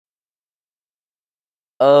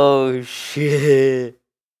Oh shit.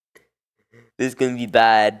 This is gonna be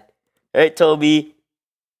bad. Alright, Toby.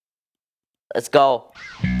 Let's go.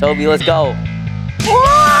 Toby, let's go.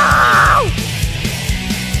 Whoa!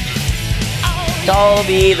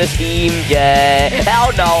 Toby the steam jet.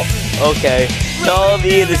 Hell no. Okay.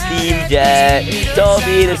 Toby the steam jet.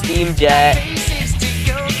 Toby the steam jet.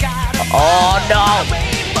 Oh no.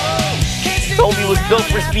 Toby was built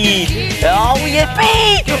for speed. Oh, we hit B.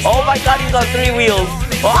 Oh my god, he's on 3 wheels.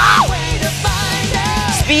 Wow.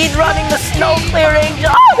 Speed running the snow clearing.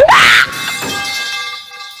 Oh.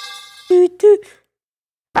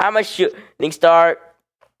 I'm a shooting star.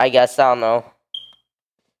 I guess, I don't know.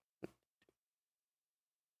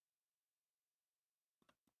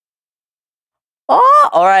 Oh,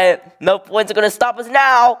 alright. No points are gonna stop us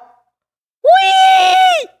now.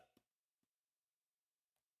 Whee!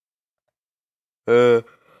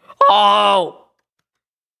 Oh!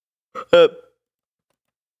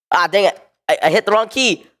 Dang it. I hit the wrong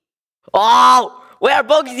key. Oh! Where are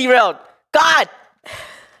bogies derailed? God!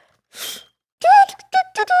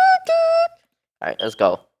 Alright, let's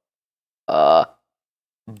go. Boop.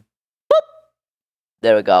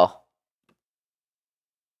 There we go.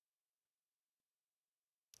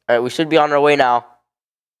 Alright, we should be on our way now.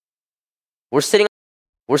 We're sitting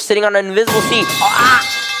on an invisible seat. Ah!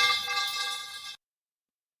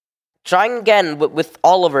 Trying again with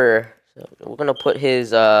Oliver. So we're gonna put his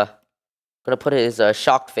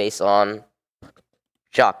shocked face on.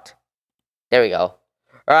 Shocked. There we go.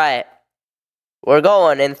 Alright. We're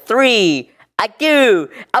going in 3, a 2,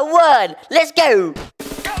 a 1. Let's go!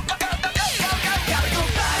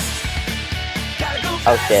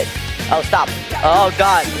 Oh shit. Oh stop. Oh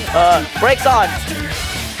god. Brakes on.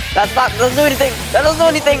 That doesn't do anything. That doesn't do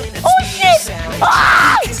anything. Oh shit!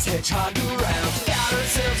 Ah!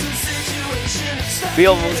 We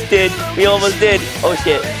almost did. We almost did. Oh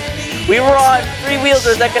shit. We were on 3 wheels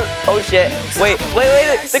for a second. Oh shit. Wait.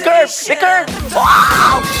 The curve. The curve.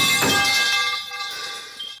 Wow!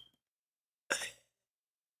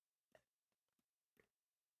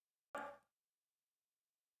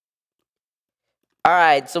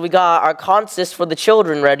 Alright, so we got our consist for the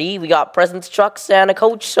children ready. We got presents, trucks, and a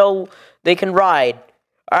coach so they can ride.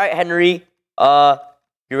 Alright, Henry. You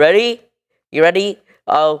ready? You ready?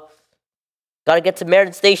 Gotta get to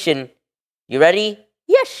Meriden Station. You ready?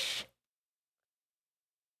 Yes!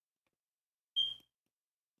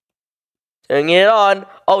 Turning it on.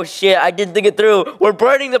 Oh shit, I didn't think it through. We're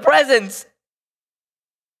burning the presents!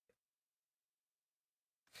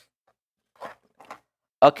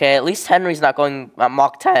 Okay, at least Henry's not going at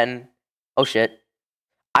Mach 10. Oh shit.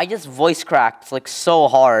 I just voice cracked like so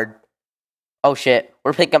hard. Oh shit.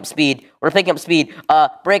 We're picking up speed. We're picking up speed.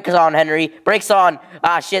 Brakes on, Henry. Brakes on.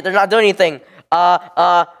 Ah shit, they're not doing anything.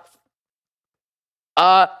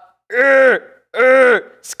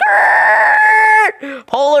 Skirt!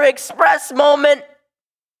 Polar Express moment.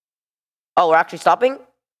 Oh, we're actually stopping?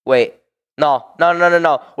 Wait. No.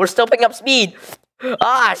 We're still picking up speed.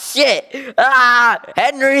 Ah, shit! Ah,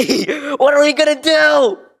 Henry! What are we gonna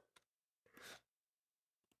do?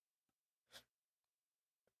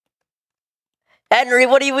 Henry,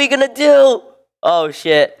 what are we gonna do? Oh,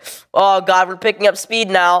 shit. Oh, God, we're picking up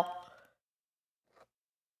speed now.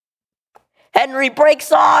 Henry,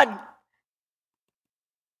 brakes on!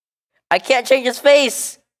 I can't change his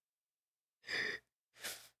face.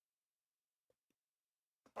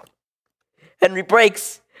 Henry,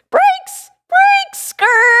 brakes. Brakes! Skirt!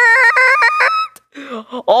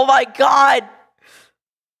 Oh my god!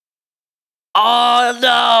 Oh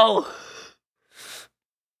no!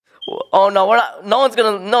 Oh no, we're not. No one's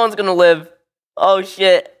gonna live. Oh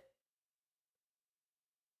shit!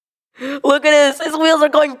 Look at this. His wheels are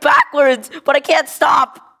going backwards, but I can't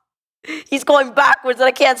stop. He's going backwards, and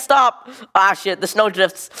I can't stop. Ah shit! The snow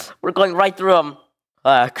drifts. We're going right through him.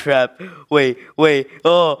 Ah crap! Wait.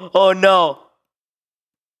 Oh no!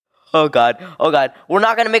 Oh god, we're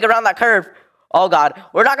not gonna make it around that curve. Oh god,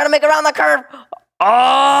 we're not gonna make it around that curve.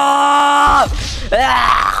 Oh!